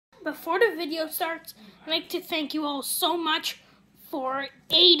Before the video starts, I'd like to thank you all so much for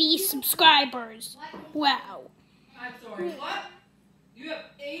 80 subscribers. Wow. I'm sorry, what? You have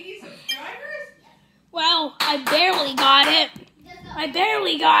 80 subscribers? Well, I barely got it. I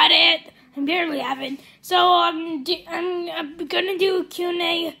barely have it. So I'm gonna do a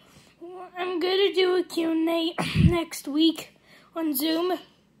Q&A. I'm gonna do a Q&A next week on Zoom.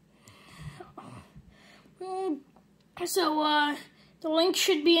 So the link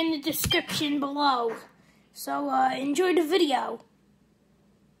should be in the description below. So enjoy the video.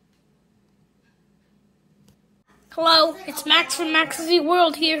 Hello, it's Max from Max's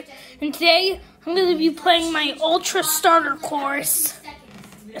World here, and today I'm going to be playing my Ultra Starter Course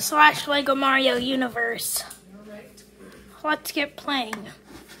 / Lego Mario Universe. Let's get playing.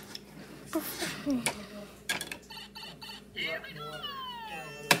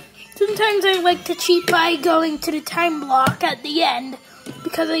 Sometimes I like to cheat by going to the time block at the end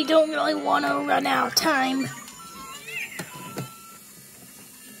because I don't really want to run out of time.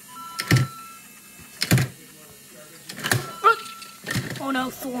 Oh no,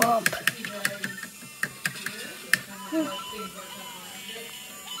 thwomp. Do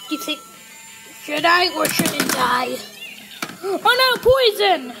you think, should I or shouldn't I? Oh no,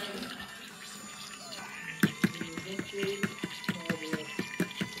 poison!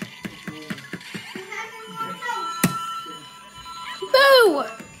 Boo!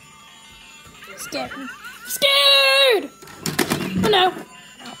 Scared! Oh no.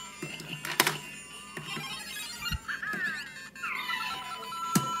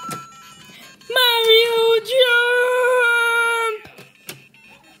 Mario jump!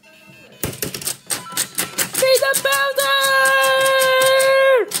 He's a Bowser!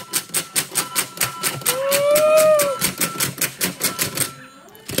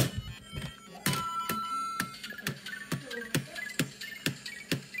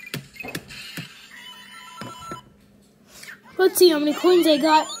 Let's see how many coins I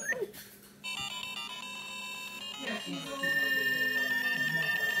got.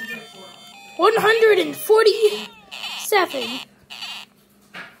 $147.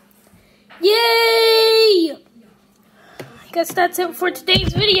 Yay! I guess that's it for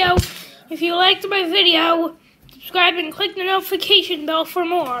today's video. If you liked my video, subscribe and click the notification bell for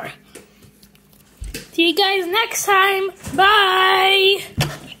more. See you guys next time. Bye!